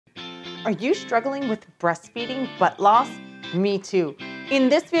Are you struggling with breastfeeding butt loss? Me too. In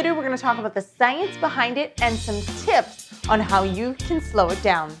this video, we're going to talk about the science behind it and some tips on how you can slow it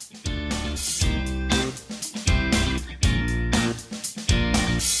down.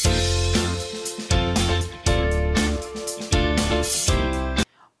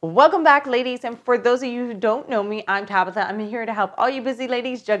 Welcome back, ladies, and for those of you who don't know me, I'm Tabitha. I'm here to help all you busy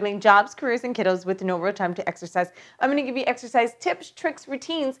ladies juggling jobs, careers, and kiddos with no real time to exercise. I'm going to give you exercise tips, tricks,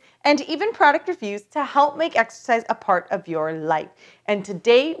 routines, and even product reviews to help make exercise a part of your life. And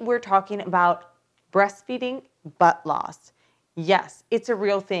today we're talking about breastfeeding butt loss. Yes, it's a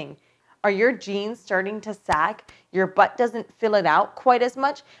real thing. Are your jeans starting to sag? Your butt doesn't fill it out quite as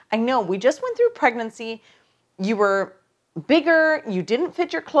much? I know, we just went through pregnancy. You were bigger, you didn't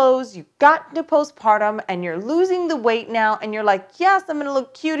fit your clothes, you got into postpartum, and you're losing the weight now, and you're like, yes, I'm gonna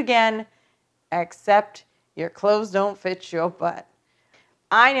look cute again, except your clothes don't fit your butt.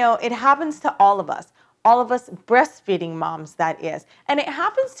 I know, it happens to all of us breastfeeding moms, that is. And it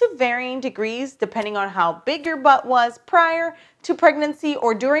happens to varying degrees depending on how big your butt was prior to pregnancy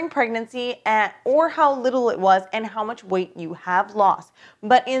or during pregnancy, or how little it was and how much weight you have lost.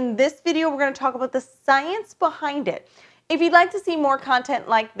 But in this video, we're gonna talk about the science behind it. If you'd like to see more content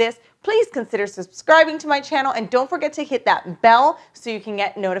like this, please consider subscribing to my channel and don't forget to hit that bell so you can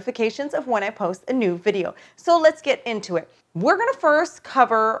get notifications of when I post a new video. So let's get into it. We're going to first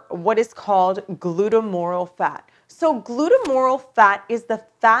cover what is called glutemoral fat. So glutemoral fat is the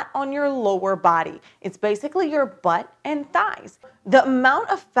fat on your lower body. It's basically your butt and thighs. The amount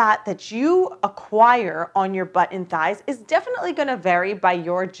of fat that you acquire on your butt and thighs is definitely going to vary by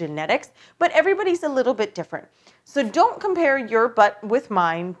your genetics, but everybody's a little bit different. So don't compare your butt with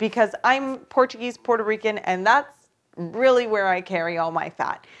mine because I'm Portuguese, Puerto Rican, and that's really where I carry all my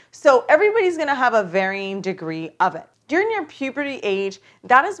fat. So everybody's going to have a varying degree of it. During your puberty age,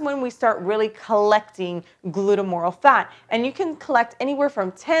 that is when we start really collecting glutemoral fat. And you can collect anywhere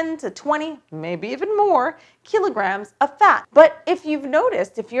from 10 to 20, maybe even more, kilograms of fat. But if you've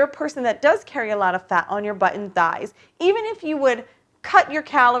noticed, if you're a person that does carry a lot of fat on your butt and thighs, even if you would cut your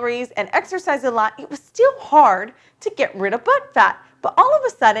calories and exercise a lot, it was still hard to get rid of butt fat. But all of a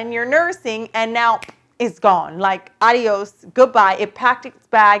sudden, you're nursing and now it's gone. Like, adios, goodbye. It packed its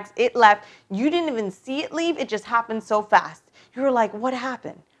bags, it left. You didn't even see it leave. It just happened so fast. You were like, what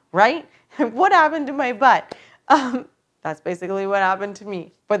happened, right? What happened to my butt? That's basically what happened to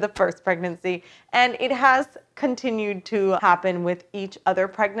me for the first pregnancy. And it has continued to happen with each other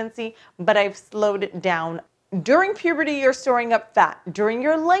pregnancy, but I've slowed it down. During puberty, you're storing up fat. During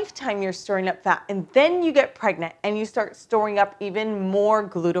your lifetime, you're storing up fat. And then you get pregnant and you start storing up even more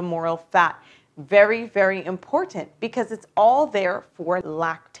glutemoral fat. Very, very important because it's all there for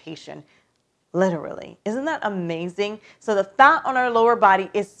lactation, literally. Isn't that amazing? So the fat on our lower body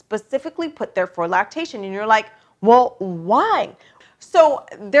is specifically put there for lactation. And you're like, well, why? So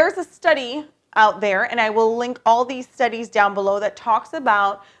there's a study out there, and I will link all these studies down below that talks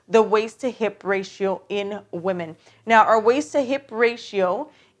about the waist to hip ratio in women. Now, our waist to hip ratio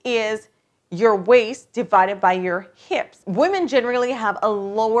is your waist divided by your hips. Women generally have a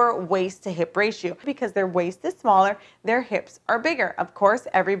lower waist to hip ratio because their waist is smaller, their hips are bigger. Of course,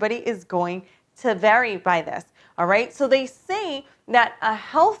 everybody is going to vary by this. All right. So they say that a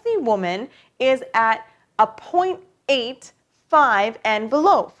healthy woman is at a 0.85 and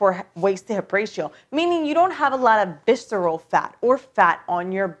below for waist to hip ratio, meaning you don't have a lot of visceral fat or fat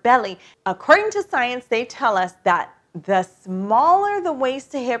on your belly. According to science, they tell us that the smaller the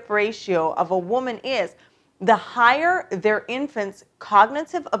waist to hip ratio of a woman is, the higher their infant's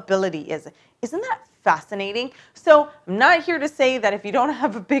cognitive ability is. Isn't that fascinating? So I'm not here to say that if you don't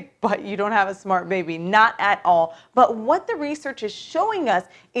have a big butt, you don't have a smart baby. Not at all. But what the research is showing us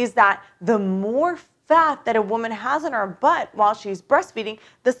is that the more fat that a woman has in her butt while she's breastfeeding,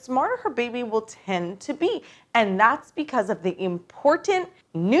 the smarter her baby will tend to be. And that's because of the important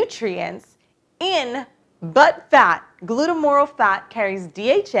nutrients in butt fat. Glutemoral fat carries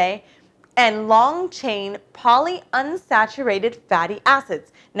DHA and long-chain polyunsaturated fatty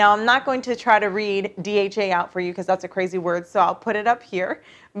acids. Now, I'm not going to try to read DHA out for you because that's a crazy word, so I'll put it up here.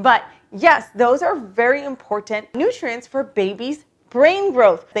 But yes, those are very important nutrients for babies' brain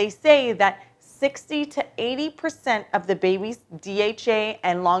growth. They say that 60 to 80% of the baby's DHA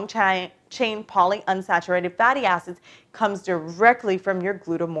and long-chain polyunsaturated fatty acids comes directly from your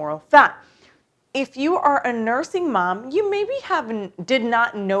glutemoral fat. If you are a nursing mom, you maybe did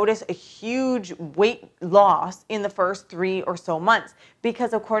not notice a huge weight loss in the first 3 or so months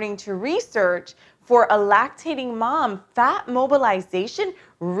because according to research, for a lactating mom, fat mobilization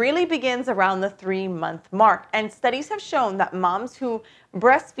really begins around the 3-month mark. And studies have shown that moms who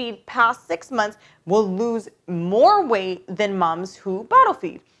breastfeed past 6 months will lose more weight than moms who bottle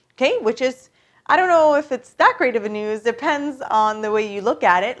feed. Okay, which is, I don't know if it's that great of a news. Depends on the way you look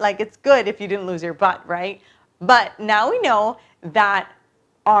at it. Like, it's good if you didn't lose your butt, right? But now we know that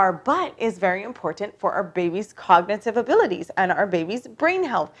our butt is very important for our baby's cognitive abilities and our baby's brain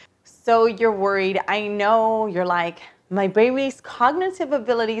health. So you're worried. I know you're like, my baby's cognitive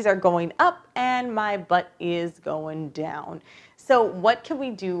abilities are going up and my butt is going down. So what can we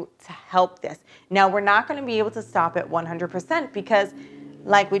do to help this? Now, we're not going to be able to stop at 100% because,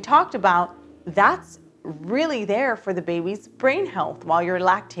 like we talked about, that's really there for the baby's brain health while you're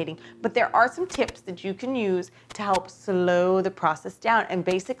lactating. But there are some tips that you can use to help slow the process down. And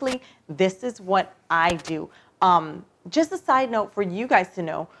basically, this is what I do. Just a side note for you guys to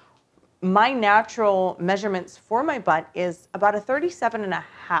know, my natural measurements for my butt is about a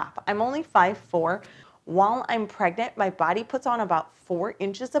 37.5. I'm only 5'4". While I'm pregnant, my body puts on about 4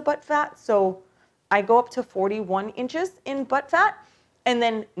 inches of butt fat. So I go up to 41 inches in butt fat. And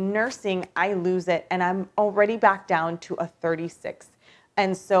then nursing, I lose it, and I'm already back down to a 36.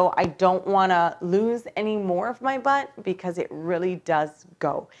 And so I don't want to lose any more of my butt because it really does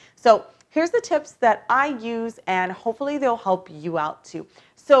go. So here's the tips that I use, and hopefully they'll help you out too.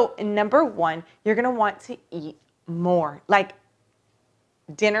 So number one, you're going to want to eat more, like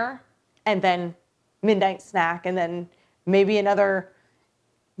dinner and then midnight snack and then maybe another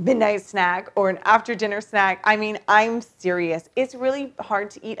midnight snack or an after dinner snack. I mean, I'm serious. It's really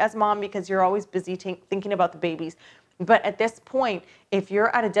hard to eat as mom because you're always busy thinking about the babies. But at this point, if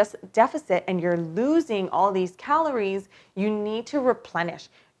you're at a deficit and you're losing all these calories, you need to replenish.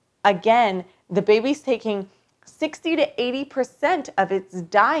 Again, the baby's taking 60 to 80% of its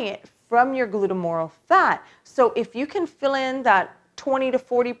diet from your glutemoral fat. So if you can fill in that 20 to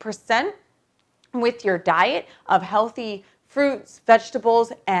 40% with your diet of healthy fruits,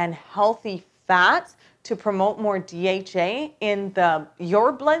 vegetables, and healthy fats to promote more DHA in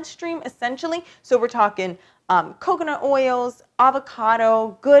your bloodstream, essentially. So we're talking coconut oils,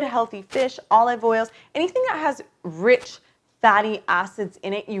 avocado, good healthy fish, olive oils, anything that has rich fatty acids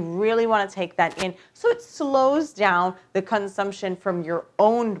in it, you really want to take that in so it slows down the consumption from your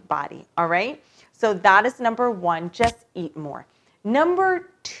own body, all right? So that is number one, just eat more.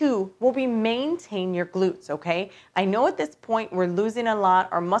 Number two will be maintain your glutes, okay? I know at this point we're losing a lot,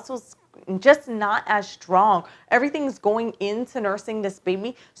 our muscles just not as strong. Everything's going into nursing this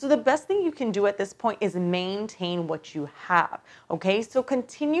baby. So the best thing you can do at this point is maintain what you have, okay? So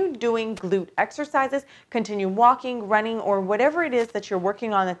continue doing glute exercises, continue walking, running, or whatever it is that you're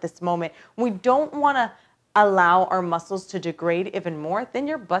working on at this moment. We don't want to allow our muscles to degrade even more, then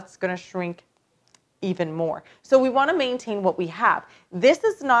your butt's going to shrink even more. So we want to maintain what we have. This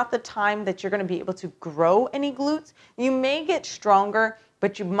is not the time that you're going to be able to grow any glutes. You may get stronger,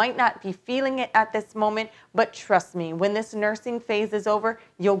 but you might not be feeling it at this moment. But trust me, when this nursing phase is over,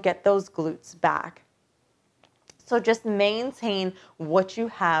 you'll get those glutes back. So just maintain what you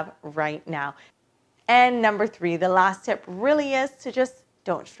have right now. And number three, the last tip really is to just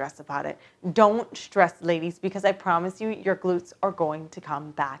don't stress about it. Don't stress, ladies, because I promise you, your glutes are going to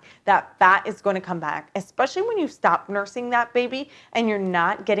come back. That fat is going to come back, especially when you stop nursing that baby and you're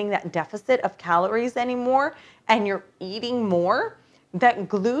not getting that deficit of calories anymore and you're eating more, that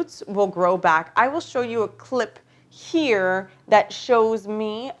glutes will grow back. I will show you a clip here that shows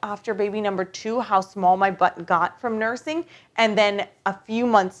me after baby number 2 how small my butt got from nursing, and then a few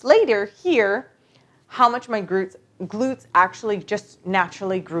months later here how much my glutes actually just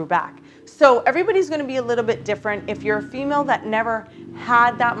naturally grew back. So everybody's going to be a little bit different. If you're a female that never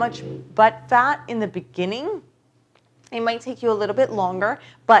had that much butt fat in the beginning, it might take you a little bit longer,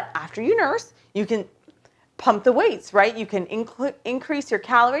 but after you nurse, you can pump the weights, right? You can increase your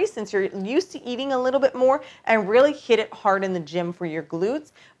calories since you're used to eating a little bit more and really hit it hard in the gym for your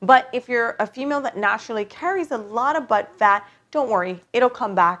glutes. But if you're a female that naturally carries a lot of butt fat, don't worry, it'll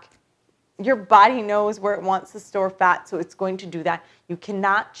come back. Your body knows where it wants to store fat, so it's going to do that. You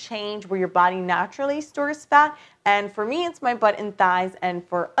cannot change where your body naturally stores fat. And for me, it's my butt and thighs. And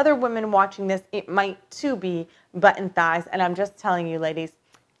for other women watching this, it might too be butt and thighs. And I'm just telling you, ladies,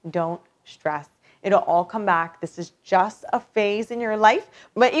 don't stress. It'll all come back. This is just a phase in your life.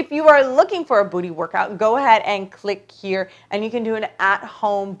 But if you are looking for a booty workout, go ahead and click here and you can do an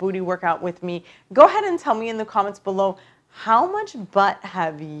at-home booty workout with me. Go ahead and tell me in the comments below, how much butt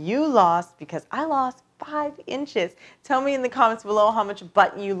have you lost? Because I lost 5 inches. Tell me in the comments below how much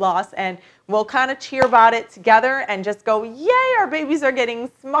butt you lost, and we'll kind of cheer about it together and just go, yay, our babies are getting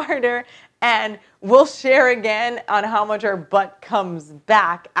smarter. And we'll share again on how much our butt comes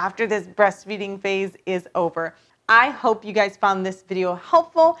back after this breastfeeding phase is over. I hope you guys found this video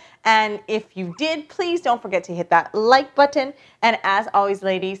helpful. And if you did, please don't forget to hit that like button. And as always,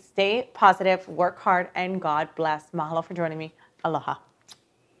 ladies, stay positive, work hard, and God bless. Mahalo for joining me. Aloha.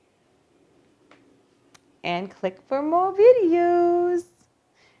 And click for more videos.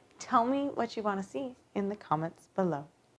 Tell me what you want to see in the comments below.